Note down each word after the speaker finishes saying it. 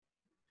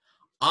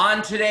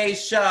On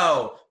today's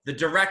show, the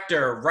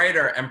director,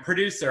 writer, and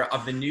producer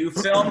of the new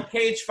film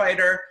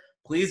Cagefighter,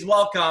 please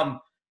welcome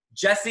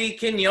Jesse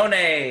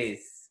Quinones.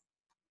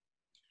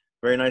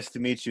 Very nice to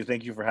meet you.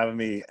 Thank you for having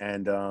me.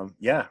 And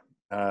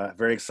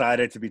very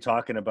excited to be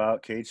talking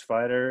about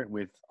Cagefighter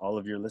with all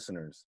of your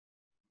listeners.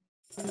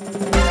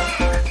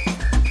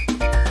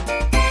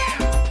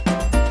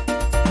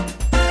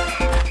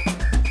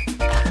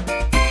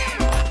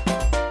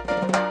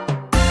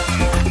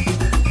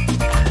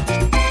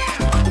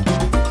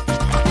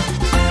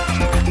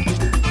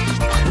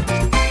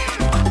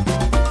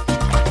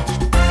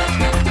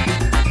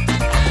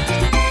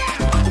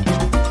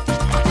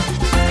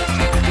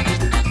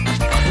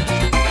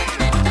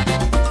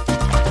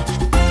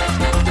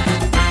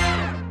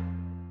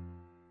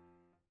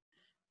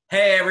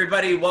 Hey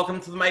everybody,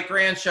 welcome to the Mike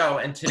Rand Show,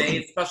 and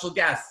today's special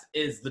guest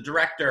is the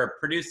director,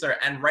 producer,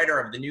 and writer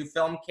of the new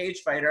film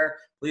Cagefighter.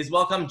 Please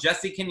welcome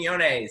Jesse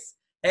Quinones.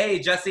 Hey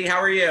Jesse, how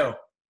are you?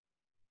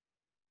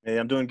 Hey,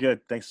 I'm doing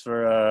good. Thanks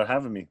for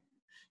having me.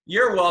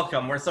 You're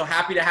welcome. We're so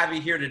happy to have you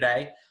here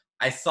today.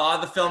 I saw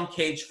the film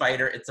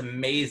Cagefighter. It's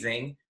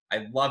amazing.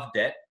 I loved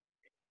it.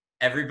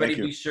 Everybody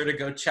be sure to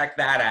go check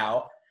that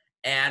out.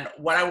 And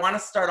what I want to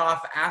start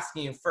off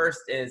asking you first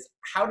is,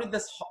 how did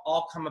this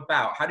all come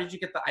about? How did you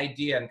get the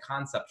idea and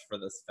concept for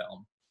this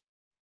film?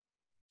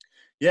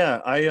 Yeah,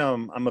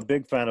 I'm a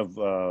big fan of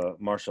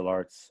martial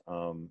arts,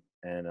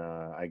 and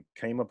I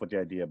came up with the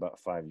idea about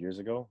 5 years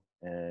ago,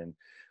 and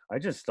I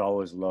just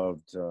always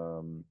loved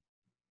the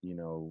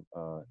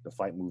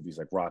fight movies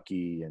like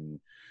Rocky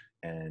and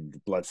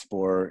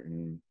Bloodsport,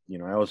 and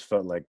I always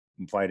felt like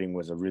fighting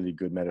was a really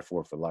good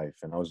metaphor for life,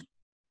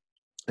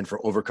 and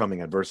for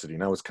overcoming adversity.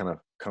 And I was kind of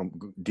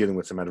dealing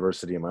with some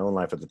adversity in my own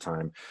life at the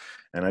time.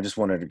 And I just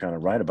wanted to kind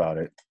of write about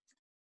it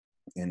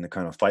in the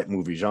kind of fight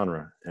movie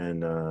genre.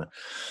 And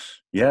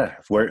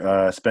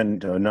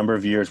spent a number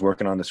of years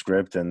working on the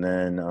script. And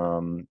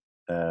then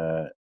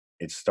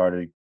it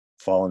started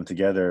falling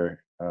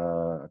together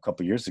a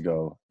couple years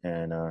ago.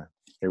 And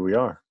here we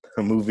are,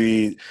 a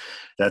movie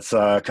that's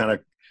kind of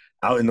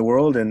out in the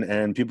world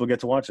and people get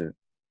to watch it.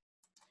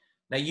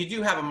 Now, you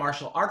do have a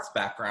martial arts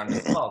background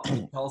as well. Can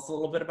you tell us a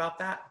little bit about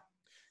that?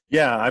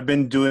 Yeah, I've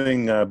been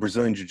doing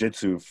Brazilian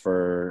Jiu-Jitsu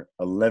for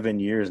 11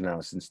 years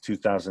now, since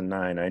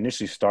 2009. I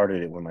initially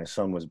started it when my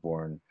son was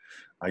born.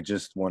 I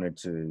just wanted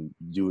to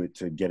do it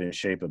to get in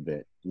shape a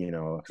bit,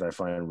 because I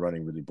find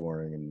running really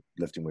boring and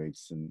lifting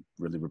weights and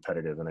really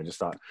repetitive. And I just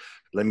thought,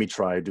 let me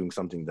try doing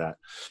something that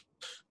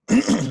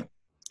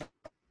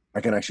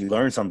I can actually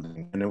learn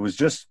something. And it was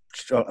just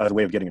a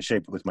way of getting in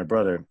shape with my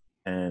brother.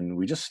 And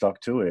we just stuck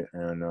to it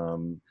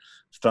and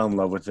fell in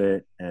love with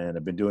it. And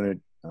I've been doing it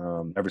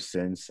ever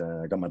since.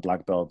 I got my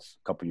black belt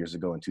a couple years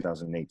ago in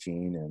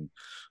 2018. And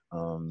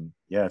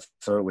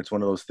so it's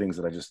one of those things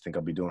that I just think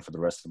I'll be doing for the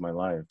rest of my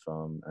life.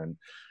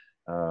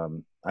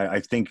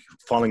 I think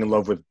falling in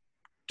love with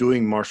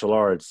doing martial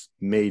arts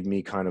made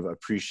me kind of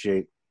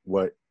appreciate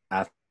what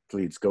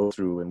athletes go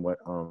through and what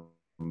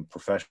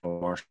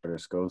professional martial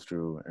artists go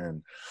through.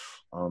 And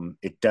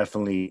it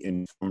definitely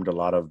informed a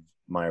lot of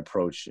my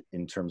approach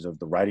in terms of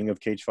the writing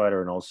of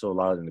Cagefighter, and also a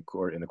lot in the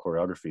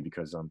choreography,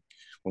 because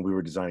when we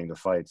were designing the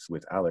fights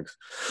with Alex,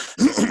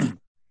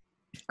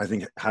 I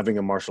think having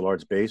a martial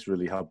arts base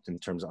really helped in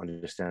terms of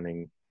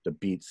understanding the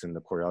beats and the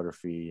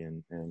choreography,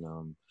 and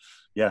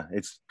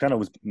it's kind of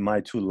was my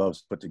two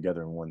loves put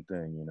together in one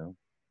thing,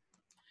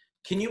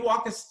 Can you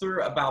walk us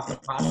through about the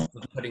process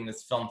of putting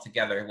this film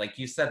together? Like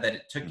you said that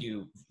it took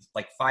you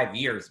like 5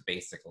 years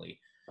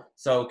basically.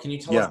 So can you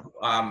tell us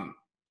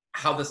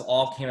how this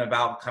all came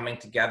about, coming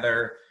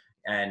together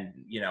and,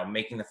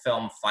 making the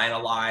film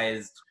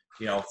finalized,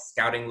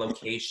 scouting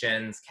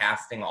locations,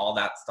 casting, all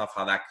that stuff,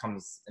 how that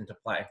comes into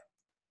play?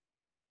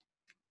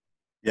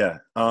 Yeah.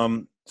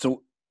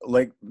 So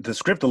like the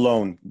script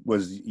alone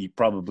was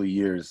probably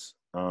years.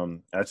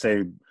 I'd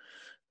say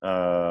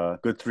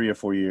good 3 or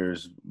 4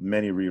 years,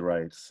 many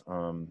rewrites,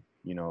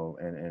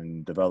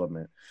 and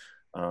development.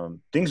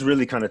 Things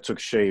really kind of took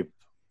shape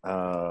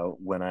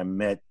when I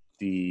met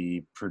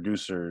the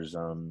producers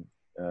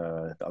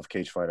of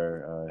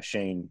Cagefighter,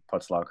 Shane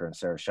Putzlocker and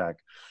Sarah Shack,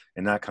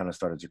 and that kind of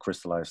started to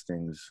crystallize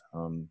things.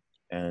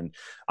 And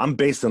I'm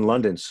based in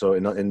London, so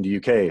in the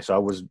UK.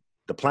 So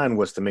the plan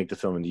was to make the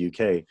film in the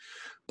UK,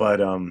 but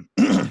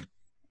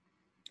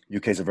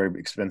UK is a very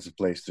expensive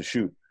place to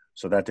shoot,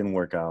 so that didn't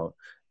work out.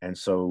 And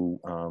so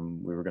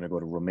we were going to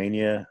go to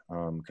Romania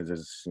because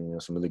there's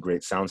some really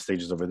great sound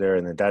stages over there,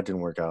 and then that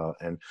didn't work out.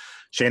 And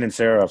Shane and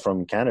Sarah are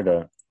from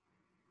Canada,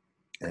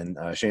 and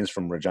Shane's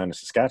from Regina,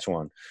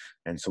 Saskatchewan.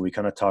 And so we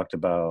kind of talked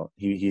about,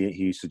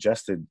 he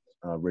suggested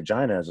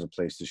Regina as a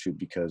place to shoot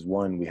because,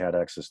 one, we had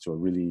access to a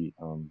really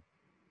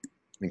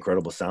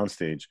incredible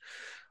soundstage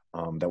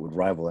that would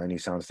rival any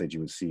soundstage you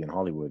would see in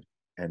Hollywood.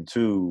 And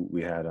two,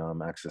 we had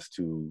access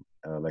to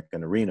like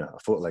an arena,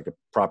 like a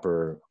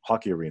proper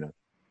hockey arena,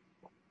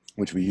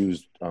 which we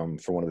used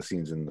for one of the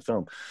scenes in the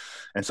film.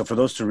 And so for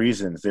those two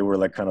reasons, they were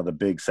like kind of the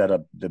big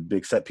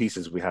set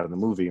pieces we had in the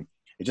movie.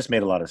 It just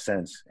made a lot of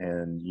sense.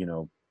 And,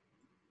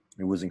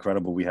 It was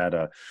incredible. We had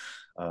a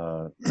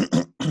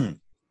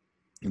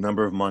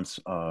number of months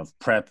of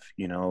prep,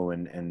 you know,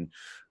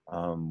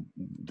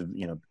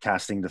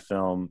 casting the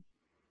film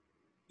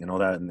and all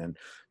that, and then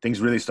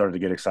things really started to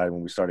get excited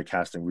when we started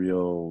casting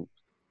real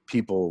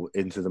people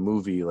into the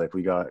movie. Like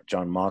we got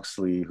John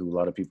Moxley, who a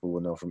lot of people will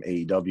know from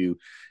AEW,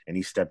 and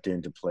he stepped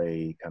in to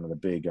play kind of the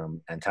big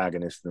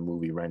antagonist in the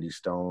movie, Randy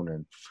Stone,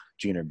 and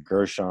Gina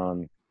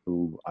Gershon,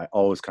 who I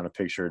always kind of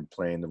pictured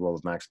playing the role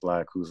of Max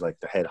Black, who's like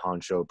the head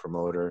honcho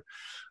promoter.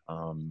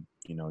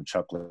 You know,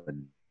 Chuck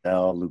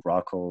Liddell, Luke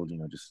Rockhold, you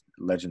know, just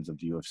legends of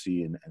the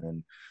UFC, and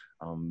then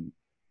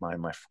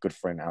my good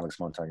friend Alex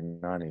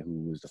Montagnani,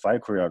 who was the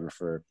fight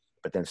choreographer,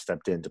 but then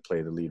stepped in to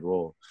play the lead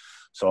role.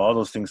 So all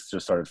those things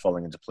just started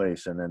falling into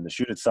place. And then the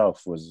shoot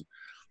itself was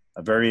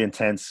a very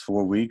intense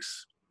 4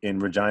 weeks in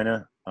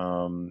Regina,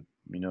 you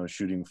know,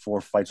 shooting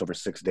 4 fights over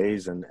 6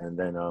 days. And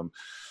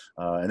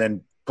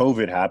then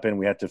COVID happened.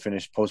 We had to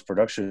finish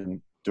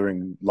post-production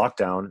during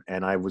lockdown,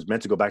 and I was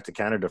meant to go back to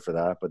Canada for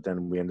that, but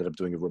then we ended up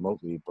doing it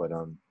remotely. But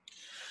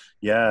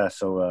yeah,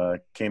 so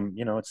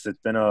you know, it's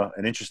been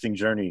an interesting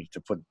journey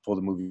to pull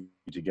the movie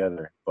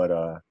together.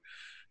 But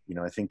you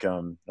know, I think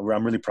I'm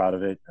really proud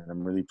of it, and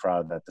I'm really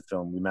proud that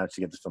we managed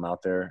to get the film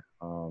out there.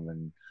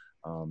 You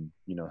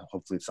know,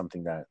 hopefully it's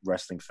something that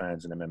wrestling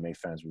fans and MMA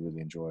fans will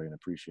really enjoy and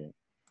appreciate.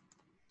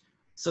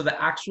 So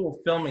the actual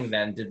filming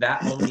then,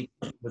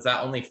 was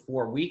that only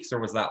 4 weeks, or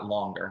was that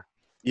longer?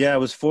 Yeah, it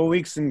was 4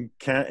 weeks in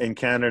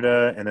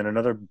Canada, and then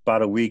another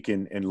about a week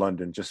in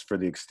London, just for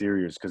the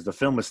exteriors, because the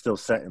film was still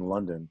set in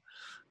London,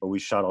 but we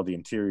shot all the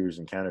interiors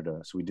in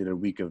Canada. So we did a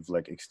week of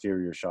like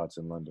exterior shots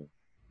in London.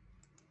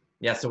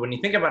 Yeah, so when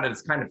you think about it,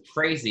 it's kind of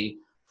crazy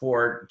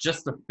for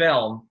just the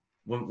film,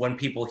 when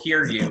people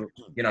hear you,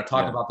 you know,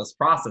 talk about this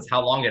process,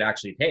 how long it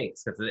actually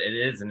takes, because it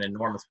is an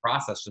enormous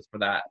process just for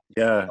that.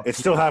 Yeah, it's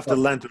still half the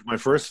length of my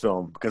first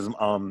film, because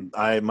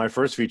my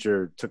first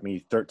feature took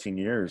me 13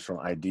 years from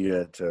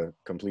idea to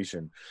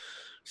completion.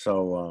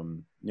 So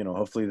you know,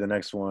 hopefully the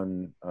next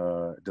one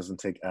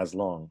doesn't take as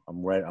long.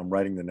 I'm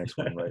writing the next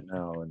one right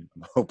now, and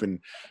I'm hoping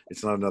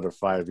it's not another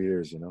 5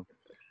 years, you know.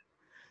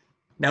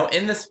 Now,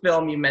 in this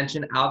film, you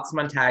mentioned Alex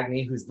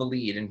Montagny, who's the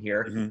lead in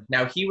here. Mm-hmm.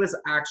 Now, he was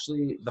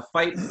actually the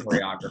fight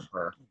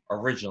choreographer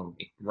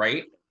originally,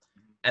 right?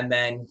 And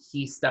then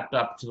he stepped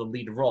up to the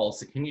lead role.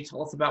 So can you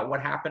tell us about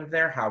what happened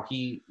there, how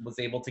he was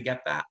able to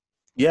get that?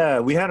 Yeah,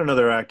 we had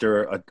another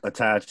actor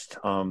attached,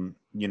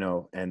 you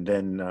know, and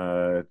then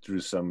through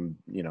some,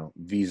 you know,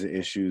 visa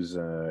issues,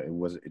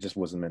 it just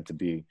wasn't meant to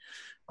be.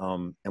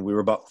 And we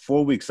were about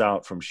 4 weeks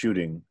out from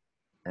shooting,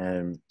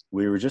 and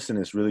we were just in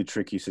this really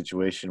tricky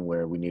situation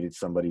where we needed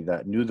somebody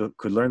that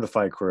could learn the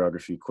fight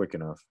choreography quick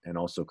enough and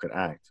also could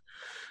act.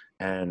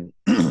 And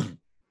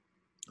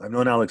I've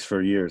known Alex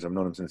for years. I've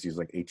known him since he's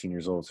like 18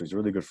 years old. So he's a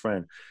really good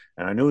friend.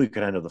 And I knew he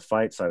could handle the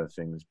fight side of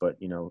things, but,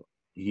 you know,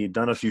 he had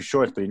done a few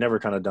shorts, but he never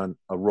kind of done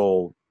a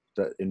role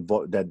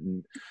that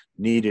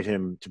needed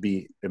him to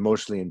be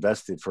emotionally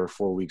invested for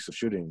 4 weeks of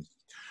shooting.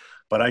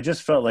 But I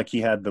just felt like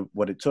he had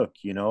what it took,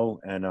 you know,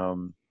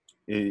 and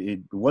it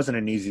wasn't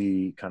an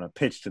easy kind of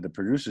pitch to the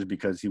producers,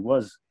 because he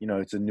was, you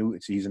know,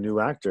 he's a new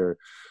actor,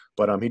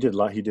 but he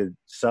did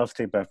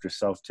self-tape after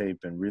self-tape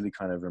and really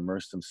kind of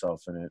immersed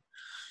himself in it.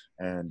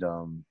 And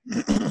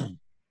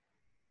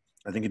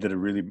I think he did a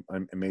really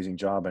amazing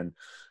job. And,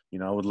 you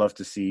know, I would love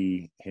to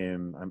see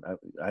him.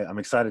 I'm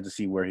excited to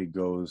see where he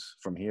goes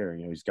from here.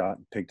 You know, he's got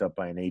picked up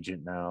by an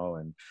agent now,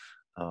 and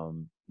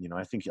you know,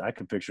 I think I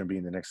could picture him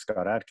being the next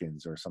Scott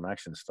Adkins or some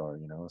action star,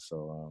 you know.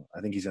 So I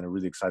think he's in a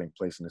really exciting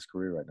place in his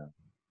career right now.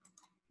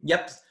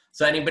 Yep.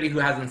 So anybody who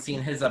hasn't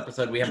seen his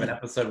episode, we have an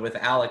episode with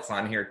Alex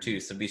on here too.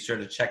 So be sure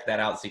to check that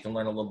out so you can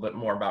learn a little bit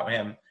more about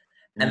him.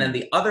 And then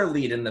the other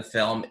lead in the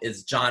film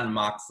is John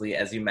Moxley,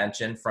 as you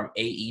mentioned, from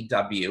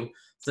AEW.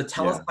 So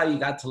tell us how you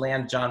got to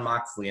land John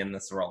Moxley in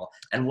this role.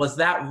 And was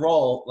that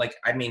role, like,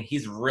 I mean,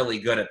 he's really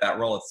good at that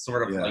role. It's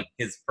sort of like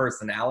his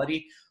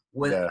personality.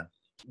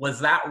 Was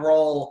that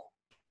role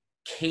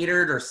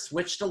catered or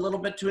switched a little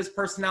bit to his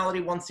personality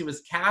once he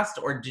was cast,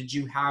 or did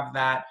you have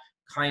that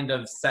kind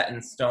of set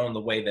in stone the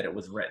way that it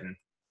was written?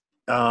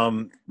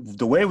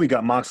 The way we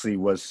got Moxley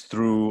was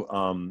through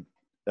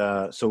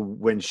so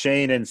when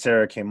Shane and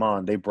Sarah came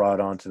on, they brought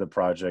onto the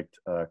project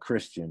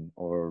Christian,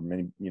 or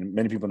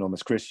many people know him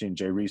as Christian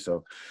J.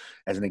 Riso,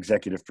 as an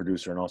executive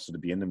producer and also to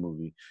be in the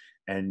movie.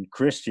 And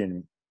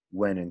Christian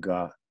went and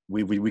got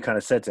we kind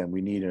of said to him,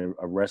 we need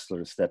a wrestler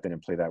to step in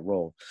and play that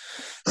role.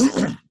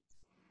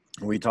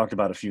 We talked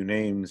about a few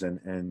names,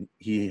 and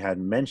he had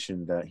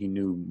mentioned that he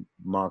knew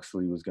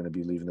Moxley was going to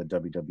be leaving the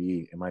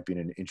WWE. It might be in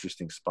an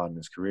interesting spot in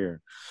his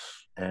career.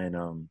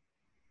 And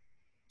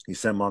he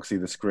sent Moxley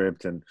the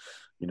script, and,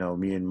 you know,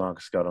 me and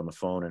Mox got on the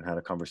phone and had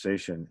a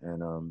conversation.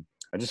 And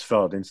I just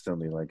felt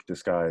instantly like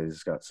this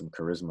guy's got some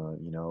charisma,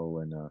 you know,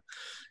 and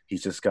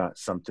he's just got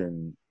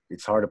something.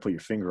 It's hard to put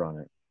your finger on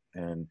it.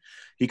 And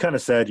he kind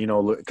of said, you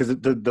know, because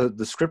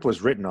the script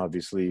was written,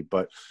 obviously,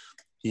 but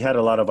he had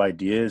a lot of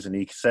ideas, and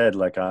he said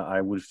like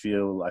I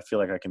feel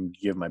like I can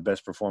give my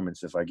best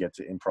performance if I get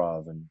to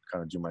improv and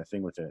kind of do my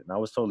thing with it. And I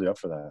was totally up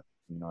for that.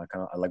 You know,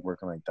 I like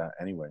working like that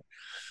anyway.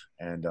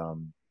 And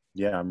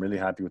yeah, I'm really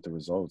happy with the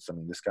results. I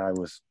mean, this guy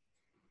was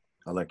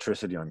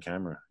electricity on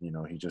camera. You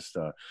know, he just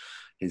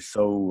he's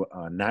so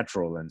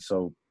natural. And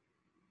so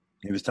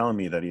he was telling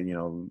me that you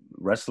know,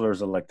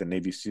 wrestlers are like the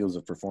Navy SEALs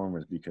of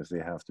performers, because they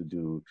have to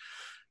do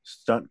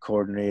stunt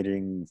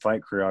coordinating, fight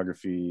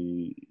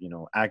choreography, you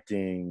know,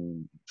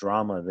 acting,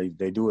 drama.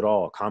 They do it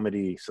all,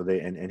 comedy. So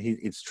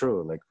it's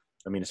true. Like,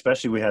 I mean,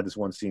 especially we had this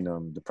one scene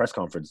the press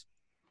conference,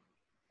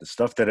 the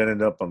stuff that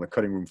ended up on the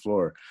cutting room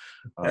floor.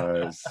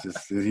 It's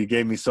just, he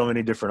gave me so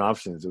many different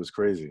options. It was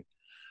crazy.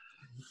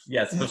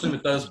 Yeah, especially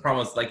with those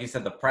promos, like you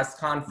said, the press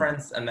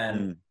conference, and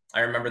then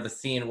I remember the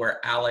scene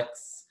where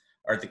Alex,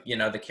 or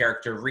the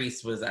character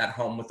Reese, was at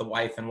home with the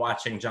wife and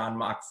watching Jon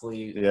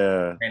Moxley,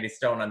 Randy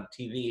Stone on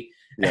TV,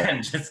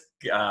 and just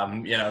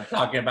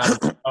talking about his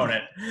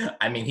opponent.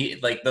 I mean, he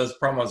like those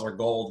promos are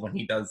gold when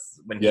he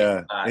does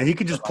and he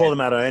could just pull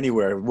them out of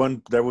anywhere.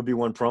 There would be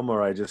one promo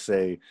where I just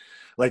say,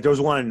 like, there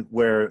was one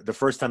where the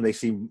first time they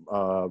see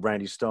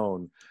Randy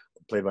Stone,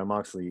 played by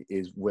Moxley,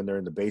 is when they're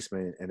in the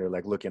basement and they're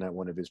like looking at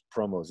one of his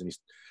promos, and he's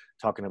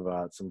talking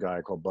about some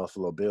guy called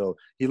Buffalo Bill.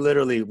 He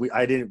literally,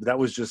 that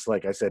was just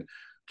like, I said,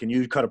 can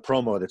you cut a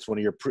promo that's one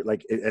of your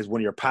as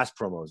one of your past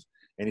promos?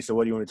 And he said,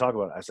 what do you want to talk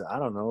about? I said, I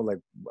don't know, like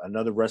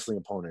another wrestling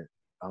opponent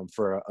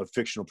for a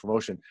fictional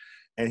promotion.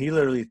 And he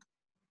literally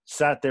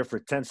sat there for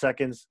 10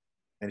 seconds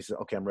and he said,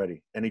 okay, I'm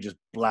ready. And he just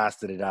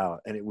blasted it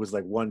out. And it was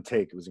like one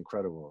take. It was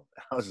incredible.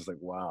 I was just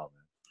like, wow,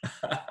 man.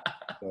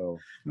 So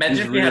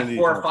imagine if you had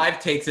 4 or 5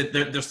 takes.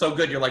 They're so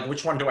good. You're like,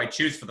 which one do I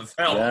choose for the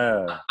film?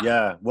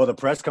 Yeah. Well, the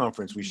press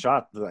conference, we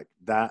shot like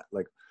that,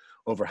 like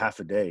over half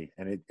a day.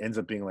 And it ends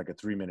up being like a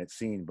 3-minute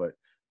scene, but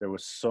there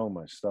was so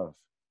much stuff,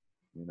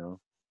 you know?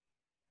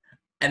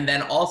 And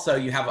then also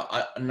you have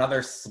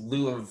another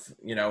slew of,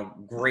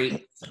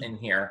 greats in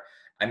here.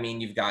 I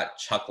mean, you've got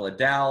Chuck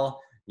Liddell,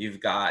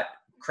 you've got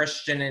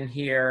Christian in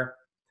here,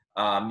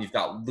 you've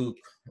got Luke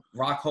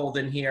Rockhold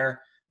in here.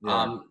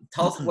 Tell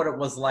us what it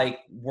was like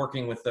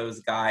working with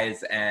those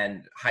guys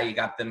and how you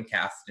got them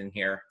cast in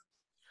here.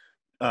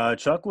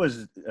 Chuck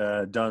was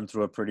done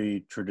through a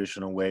pretty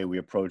traditional way. We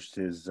approached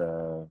his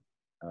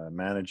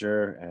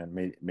manager and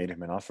made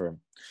him an offer.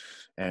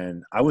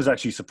 And I was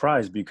actually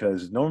surprised,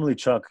 because normally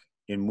Chuck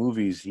in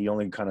movies, he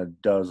only kind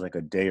of does like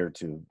a day or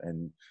two.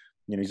 And,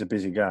 he's a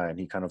busy guy, and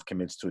he kind of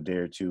commits to a day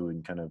or two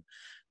and kind of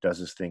does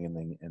his thing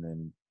and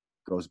then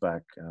goes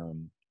back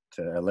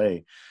to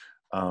LA.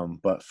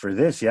 But for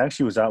this, he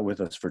actually was out with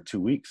us for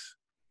 2 weeks.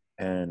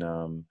 And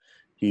I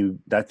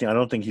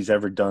don't think he's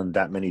ever done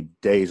that many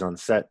days on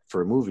set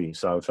for a movie.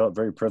 So I felt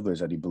very privileged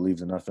that he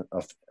believed enough in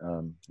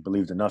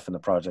the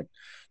project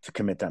to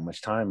commit that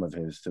much time of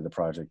his to the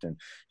project. And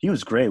he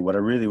was great. What I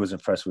really was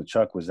impressed with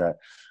Chuck was that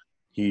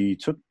he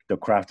took the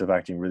craft of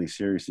acting really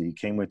seriously. He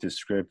came with his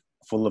script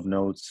full of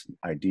notes,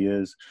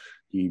 ideas.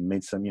 He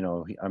made some,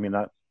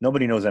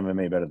 nobody knows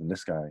MMA better than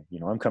this guy.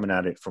 I'm coming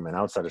at it from an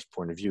outsider's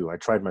point of view. I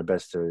tried my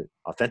best to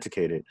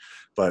authenticate it,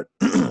 but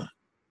I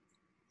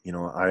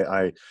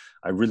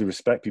really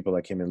respect people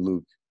like him and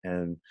Luke,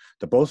 and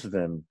the both of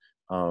them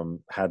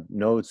had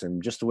notes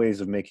and just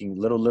ways of making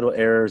little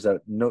errors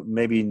that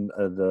maybe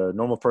the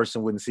normal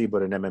person wouldn't see,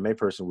 but an MMA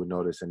person would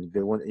notice. And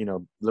they want,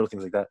 little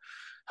things like that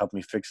helped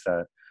me fix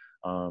that.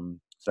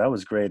 So that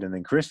was great. And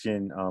then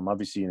Christian,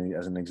 obviously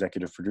as an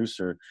executive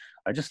producer,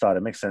 I just thought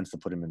it makes sense to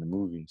put him in the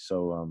movie.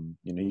 So,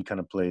 he kind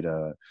of played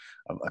a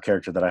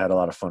character that I had a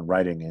lot of fun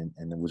writing,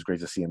 and it was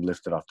great to see him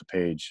lifted off the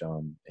page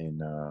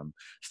in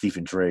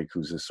Stephen Drake,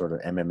 who's this sort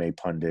of MMA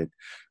pundit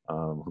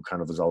who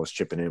kind of was always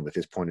chipping in with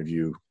his point of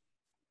view.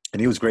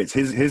 And he was great.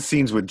 His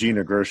scenes with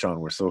Gina Gershon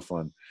were so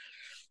fun.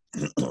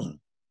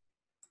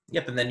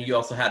 Yep, and then you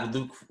also had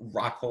Luke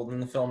Rockhold in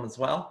the film as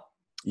well.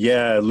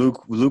 Yeah,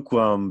 Luke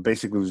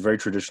basically was very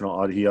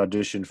traditional. He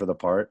auditioned for the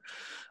part.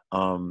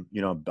 I'm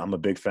a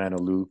big fan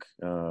of Luke.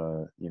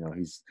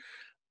 He's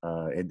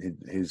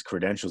his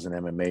credentials in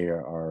MMA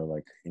are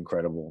like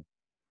incredible,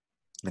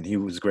 and he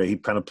was great. He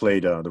kind of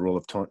played the role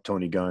of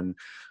Tony Gunn,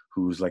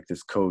 who's like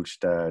this coach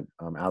that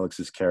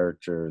Alex's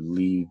character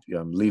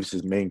leaves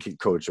his main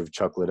coach of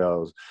Chuck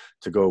Liddell's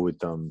to go with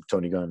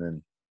Tony Gunn.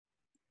 And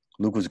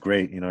Luke was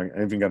great.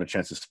 I even got a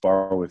chance to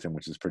spar with him,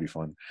 which is pretty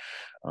fun.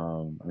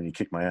 He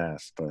kicked my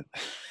ass, but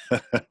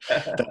that's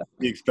to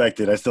be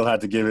expected. I still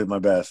had to give it my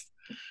best.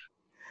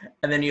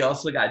 And then you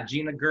also got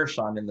Gina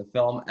Gershon in the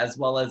film, as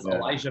well as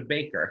Elijah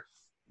Baker.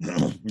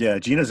 Yeah,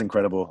 Gina's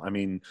incredible. I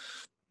mean,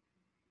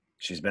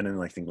 she's been in,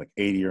 I think, like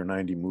 80 or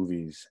 90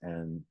 movies.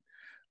 And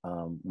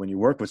when you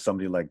work with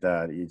somebody like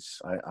that,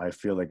 I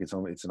feel like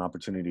it's an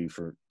opportunity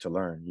to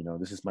learn.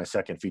 This is my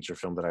second feature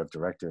film that I've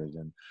directed.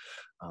 And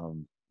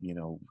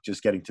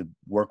just getting to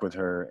work with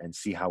her and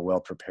see how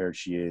well prepared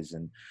she is.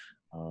 And,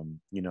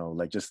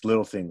 like just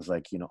little things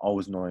like,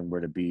 always knowing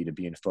where to be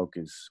in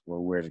focus, or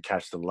where to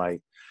catch the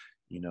light,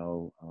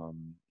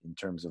 in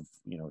terms of,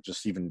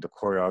 just even the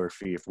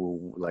choreography. If we're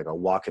like a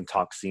walk and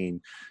talk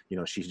scene,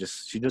 she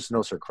just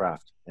knows her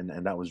craft.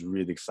 And that was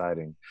really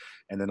exciting.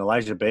 And then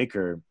Elijah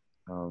Baker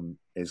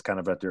is kind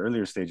of at the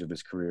earlier stage of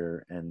his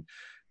career, and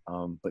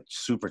but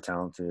super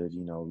talented,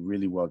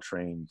 really well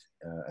trained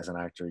as an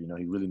actor.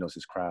 He really knows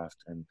his craft.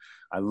 And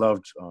I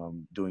loved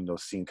doing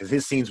those scenes, because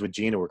his scenes with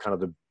Gina were kind of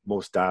the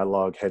most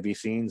dialogue heavy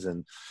scenes.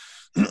 And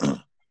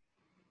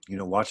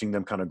watching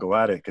them kind of go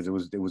at it, because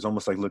it was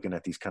almost like looking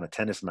at these kind of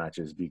tennis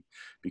matches,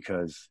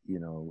 because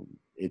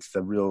it's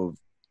the real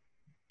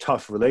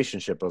tough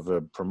relationship of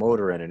a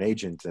promoter and an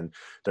agent, and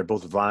they're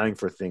both vying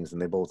for things,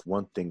 and they both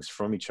want things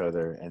from each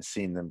other, and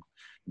seeing them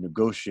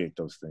negotiate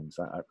those things.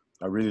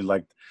 I really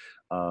liked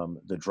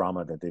the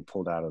drama that they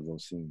pulled out of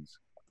those scenes.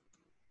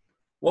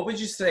 What would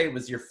you say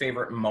was your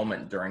favorite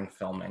moment during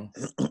filming?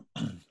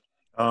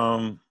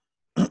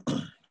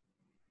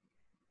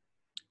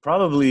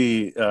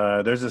 Probably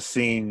there's a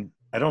scene,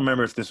 I don't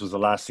remember if this was the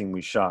last scene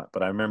we shot,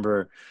 but I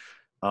remember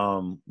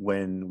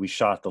when we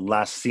shot the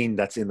last scene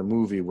that's in the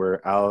movie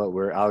where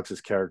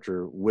Alex's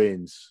character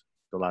wins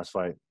the last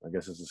fight. I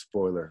guess it's a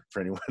spoiler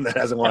for anyone that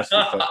hasn't watched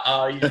it. But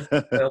Oh, you just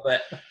spoiled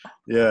it.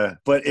 Yeah,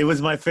 but it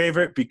was my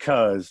favorite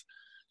because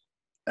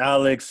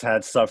Alex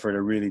had suffered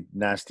a really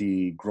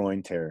nasty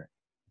groin tear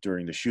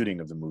during the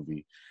shooting of the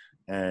movie,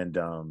 and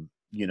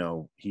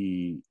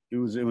it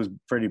was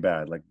pretty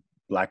bad, like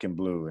black and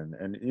blue,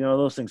 and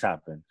those things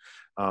happen.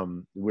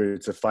 Where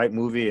it's a fight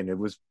movie, and it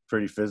was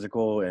pretty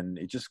physical, and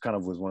it just kind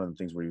of was one of the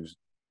things where he was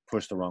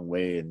pushed the wrong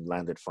way and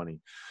landed funny,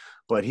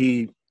 but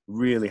he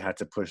really had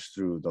to push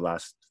through the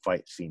last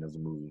fight scene of the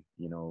movie.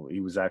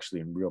 He was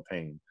actually in real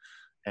pain,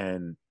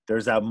 and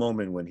there's that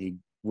moment when he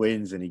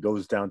wins and he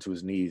goes down to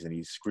his knees and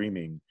he's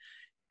screaming,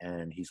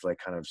 and he's like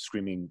kind of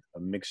screaming a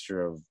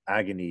mixture of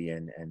agony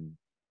and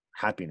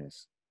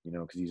happiness,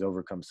 because he's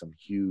overcome some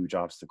huge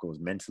obstacles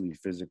mentally,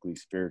 physically,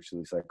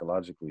 spiritually,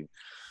 psychologically.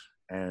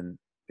 And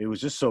it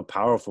was just so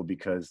powerful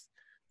because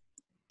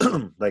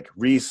like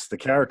Reese, the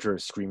character,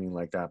 is screaming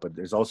like that, but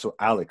there's also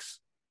Alex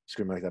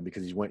screaming like that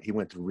because he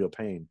went through real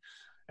pain.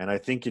 And I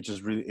think it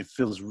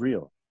feels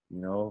real,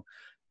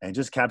 and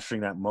just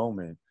capturing that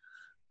moment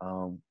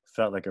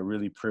felt like a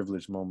really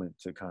privileged moment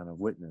to kind of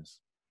witness.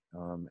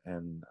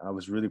 And I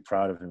was really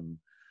proud of him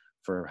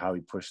for how he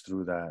pushed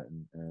through that.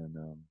 And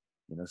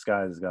this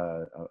guy has got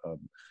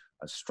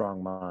a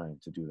strong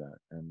mind to do that.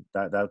 And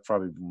that's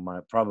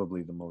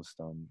probably the most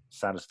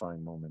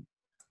satisfying moment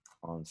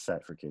on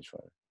set for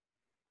Cagefighter.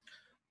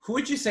 Who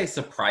would you say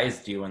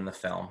surprised you in the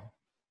film?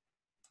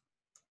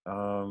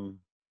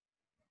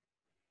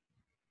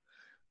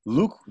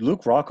 Luke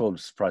Rockhold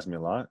surprised me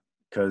a lot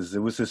because it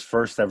was his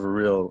first ever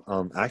real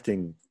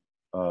acting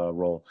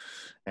role,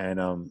 and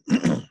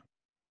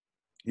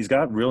he's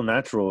a real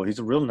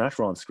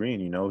natural on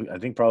screen. I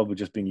think probably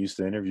just being used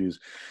to interviews,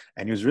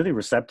 and he was really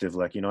receptive.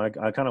 Like,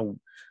 I kind of,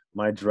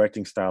 my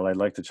directing style, I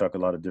like to chuck a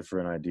lot of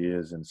different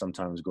ideas and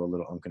sometimes go a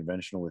little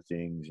unconventional with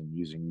things, and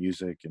using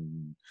music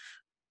and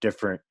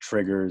different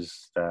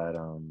triggers that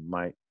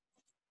might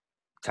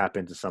tap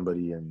into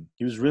somebody. And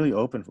he was really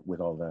open with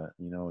all that,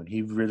 and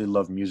he really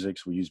loved music,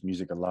 so we used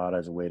music a lot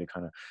as a way to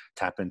kind of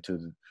tap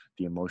into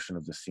the emotion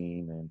of the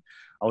scene. And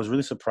I was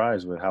really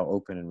surprised with how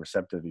open and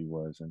receptive he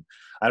was. And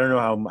I don't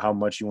know how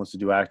much he wants to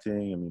do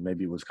acting. I mean,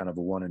 maybe it was kind of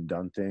a one and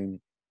done thing.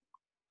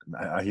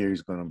 I hear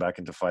he's going back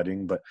into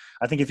fighting, but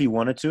I think if he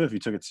wanted to, if he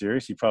took it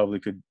serious, he probably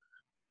could.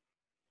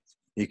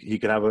 He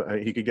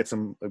could get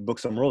book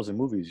some roles in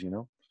movies.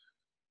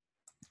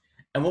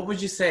 And what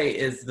would you say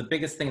is the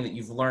biggest thing that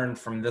you've learned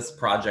from this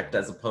project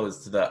as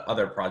opposed to the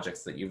other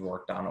projects that you've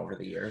worked on over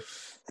the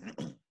years?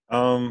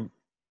 I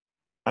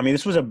mean,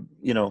 this was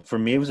for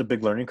me, it was a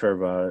big learning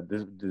curve.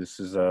 This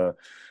is a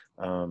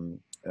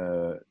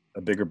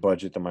bigger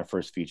budget than my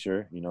first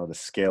feature. The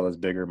scale is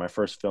bigger. My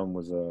first film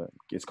was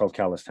it's called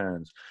Calloused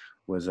Hands,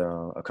 was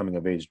a coming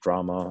of age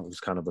drama. It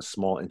was kind of a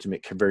small,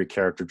 intimate, very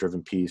character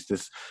driven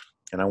piece.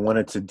 And I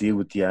wanted to deal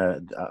with I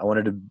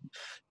wanted to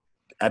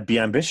be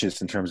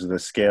ambitious in terms of the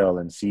scale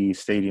and see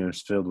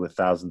stadiums filled with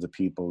thousands of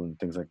people and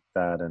things like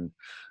that. And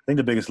I think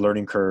the biggest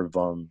learning curve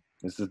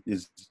is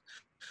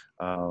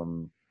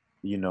the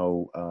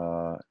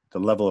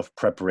level of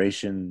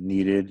preparation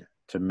needed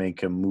to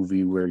make a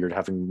movie where you're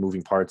having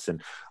moving parts,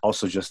 and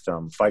also just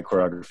fight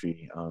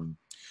choreography. I'm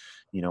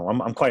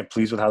quite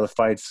pleased with how the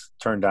fights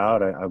turned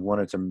out. I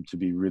wanted them to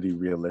be really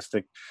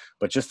realistic,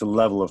 but just the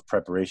level of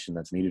preparation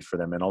that's needed for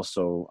them, and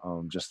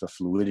also just the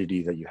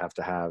fluidity that you have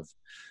to have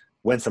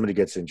when somebody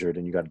gets injured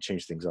and you got to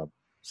change things up.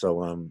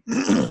 So,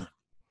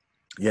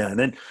 yeah. And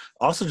then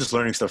also just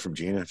learning stuff from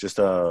Gina, just,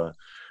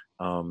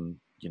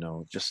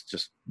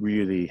 just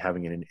really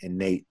having an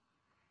innate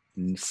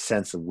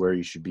sense of where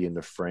you should be in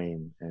the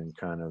frame and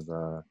kind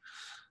of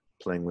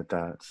playing with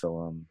that.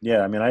 So,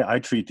 yeah, I mean, I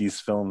treat these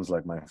films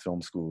like my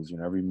film schools.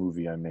 Every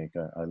movie I make,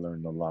 I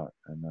learned a lot,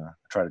 and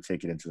try to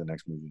take it into the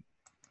next movie.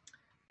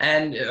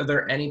 And are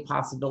there any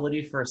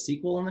possibility for a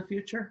sequel in the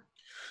future?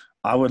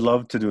 I would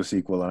love to do a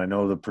sequel, and I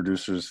know the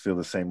producers feel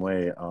the same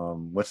way.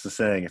 What's the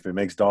saying? If it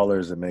makes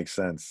dollars, it makes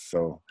sense.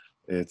 So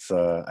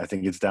I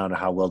think it's down to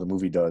how well the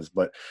movie does.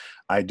 But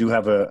I do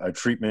have a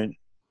treatment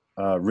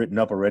written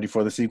up already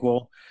for the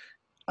sequel.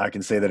 I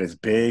can say that it's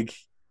big,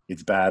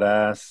 it's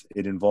badass.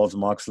 It involves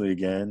Moxley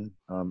again,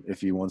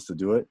 if he wants to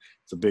do it.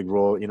 It's a big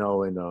role,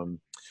 and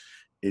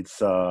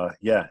it's I'm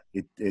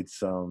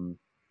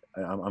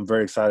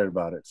very excited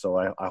about it. So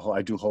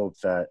I do hope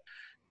that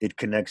it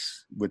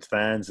connects with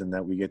fans and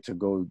that we get to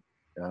go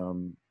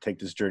take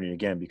this journey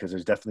again, because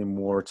there's definitely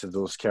more to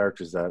those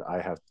characters that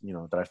I have,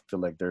 that I feel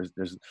like there's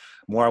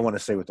more I want to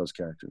say with those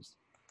characters.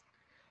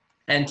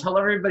 And tell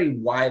everybody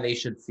why they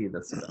should see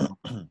this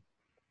film.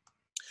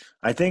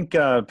 I think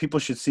people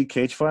should see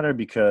Cagefighter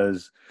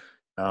because,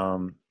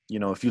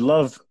 if you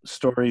love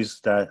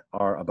stories that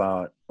are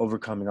about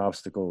overcoming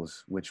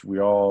obstacles, which we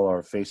all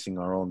are facing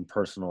our own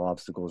personal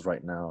obstacles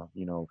right now,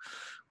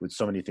 with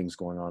so many things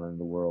going on in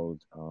the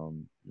world,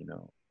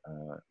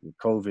 with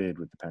COVID,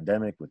 with the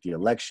pandemic, with the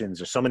elections,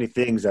 there's so many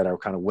things that are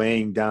kind of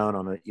weighing down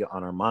on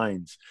our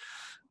minds.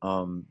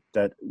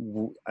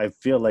 I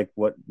feel like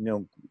what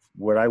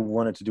I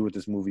wanted to do with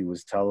this movie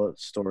was tell a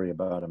story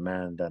about a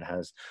man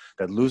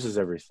that loses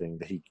everything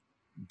that he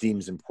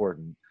deems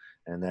important,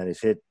 and that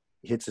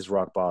hits his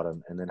rock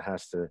bottom, and then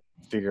has to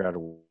figure out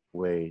a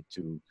way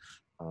to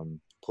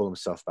pull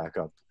himself back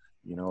up.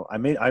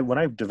 When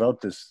I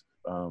developed this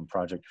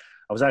project,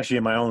 I was actually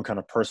in my own kind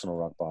of personal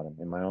rock bottom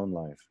in my own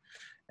life,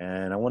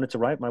 and I wanted to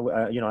write my way.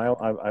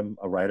 I'm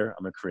a writer,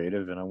 I'm a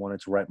creative, and I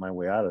wanted to write my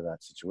way out of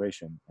that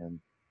situation, and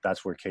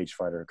that's where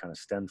Cagefighter kind of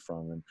stemmed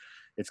from. And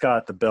it's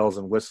got the bells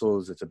and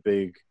whistles. It's a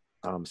big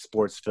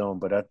sports film,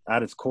 but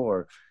at its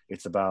core,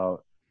 it's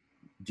about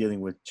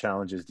dealing with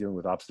challenges, dealing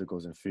with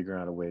obstacles, and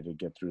figuring out a way to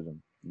get through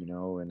them,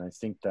 and I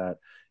think that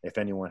if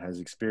anyone has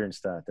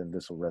experienced that, then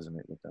this will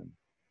resonate with them.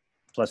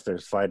 Plus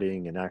there's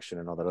fighting and action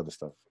and all that other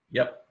stuff.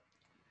 Yep.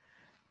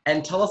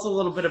 And tell us a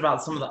little bit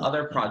about some of the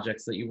other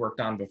projects that you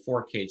worked on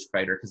before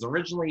Cagefighter, because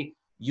originally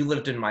you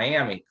lived in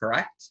Miami,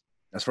 correct?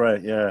 That's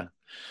right. Yeah.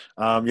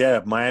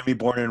 Miami,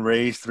 born and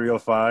raised,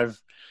 305.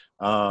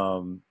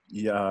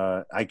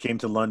 I came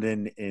to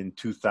London in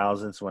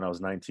 2000, so when I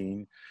was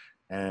 19.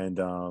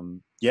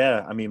 And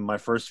my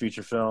first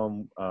feature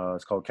film,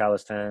 it's called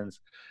Calloused Hands.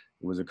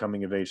 It was a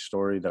coming of age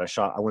story that I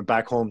shot. I went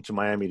back home to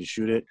Miami to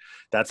shoot it.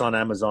 That's on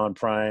Amazon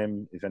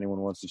Prime if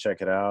anyone wants to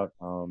check it out.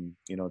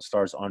 It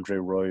stars Andre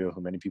Royo, who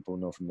many people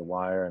know from The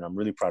Wire, and I'm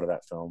really proud of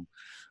that film.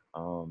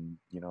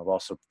 I've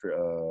also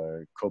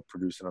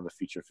co-produced another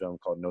feature film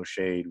called No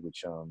Shade,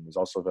 which is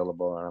also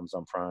available on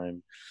Amazon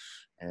Prime.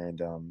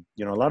 And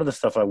a lot of the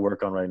stuff I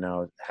work on right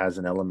now has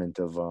an element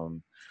of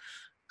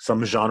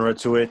some genre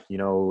to it,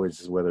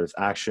 whether it's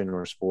action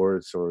or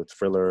sports or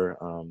thriller.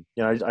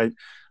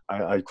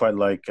 I quite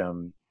like,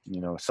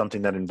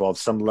 something that involves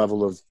some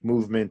level of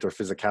movement or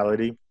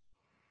physicality.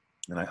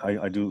 And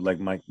I do like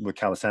what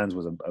Calloused Hands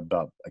was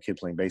about a kid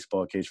playing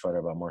baseball, Cagefighter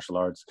about martial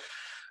arts.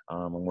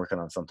 I'm working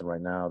on something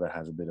right now that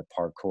has a bit of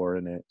parkour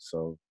in it.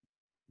 So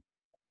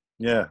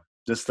yeah,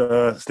 just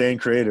staying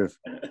creative.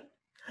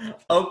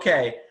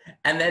 Okay.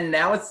 And then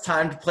now it's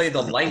time to play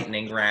the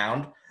lightning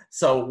round.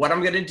 So what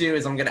I'm going to do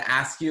is I'm going to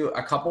ask you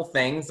a couple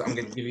things. I'm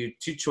going to give you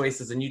two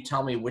choices, and you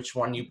tell me which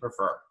one you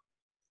prefer.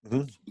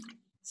 Mm-hmm.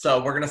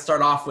 So we're going to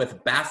start off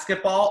with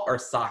basketball or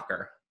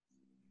soccer?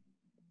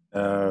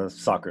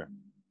 Soccer.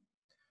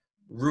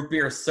 Root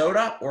beer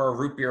soda or a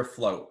root beer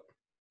float?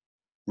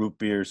 Root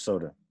beer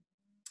soda.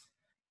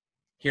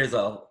 Here's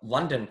a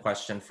London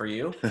question for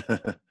you.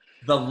 The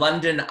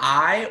London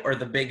Eye or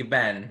the Big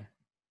Ben?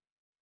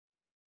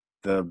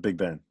 The Big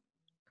Ben.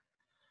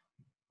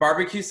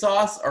 Barbecue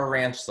sauce or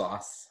ranch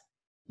sauce?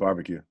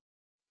 Barbecue.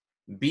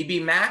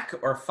 BB Mac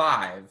or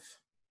Five?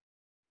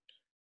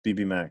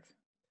 BB Mac.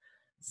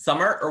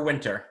 Summer or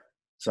winter?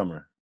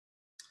 Summer.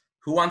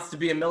 Who Wants to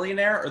Be a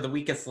Millionaire or The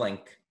Weakest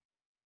Link?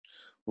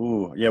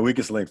 Ooh, yeah,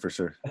 Weakest Link for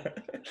sure.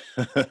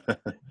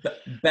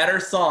 Better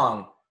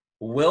song,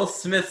 Will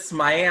Smith's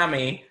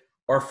Miami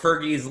or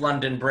Fergie's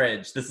London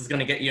Bridge? This is going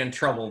to get you in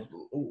trouble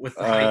with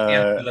the high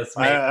answer this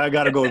week. I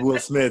got to go with Will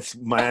Smith's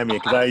Miami,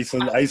 because I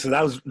used to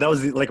that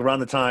was like around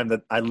the time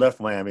that I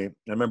left Miami. I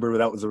remember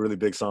that was a really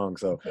big song,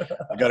 so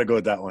I got to go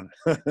with that one.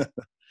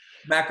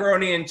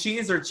 Macaroni and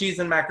cheese or cheese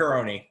and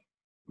macaroni?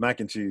 Mac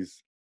and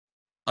cheese.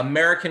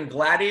 American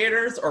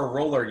Gladiators or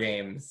roller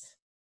games?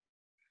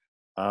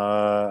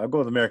 I'll go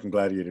with American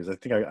Gladiators. I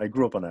think I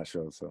grew up on that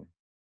show. So,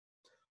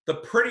 The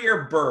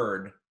prettier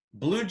bird,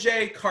 Blue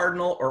Jay,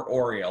 Cardinal, or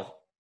Oriole?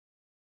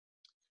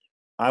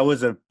 I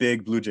was a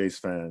big Blue Jays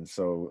fan,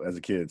 so as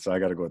a kid, so I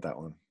got to go with that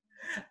one.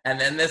 And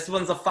then this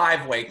one's a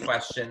five-way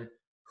question.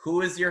 Who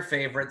is your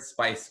favorite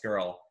Spice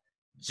Girl?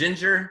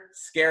 Ginger,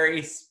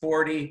 scary,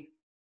 sporty,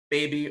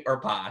 baby, or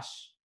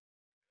posh?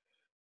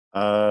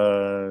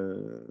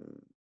 I'll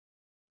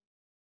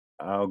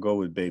go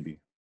with baby.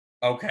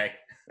 Okay.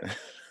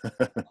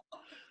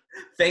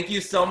 Thank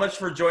you so much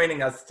for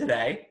joining us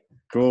today.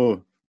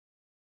 Cool.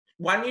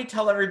 Why don't you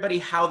tell everybody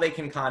how they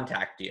can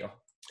contact you?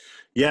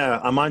 Yeah,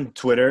 I'm on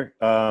Twitter.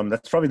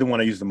 That's probably the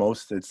one I use the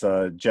most. It's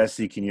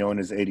Jesse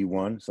Quinones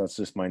 81. So that's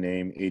just my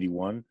name,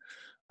 81.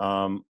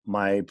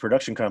 My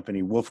production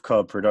company, Wolf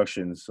Cub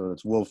Productions, so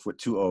it's Wolf with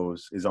 2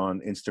 O's, is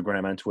on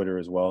Instagram and Twitter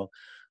as well.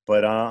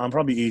 But I'm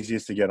probably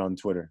easiest to get on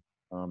Twitter.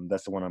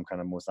 That's the one I'm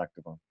kind of most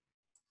active on.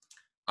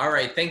 All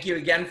right. Thank you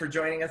again for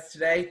joining us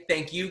today.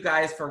 Thank you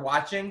guys for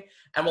watching,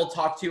 and we'll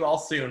talk to you all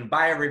soon.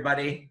 Bye,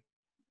 everybody.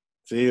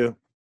 See you.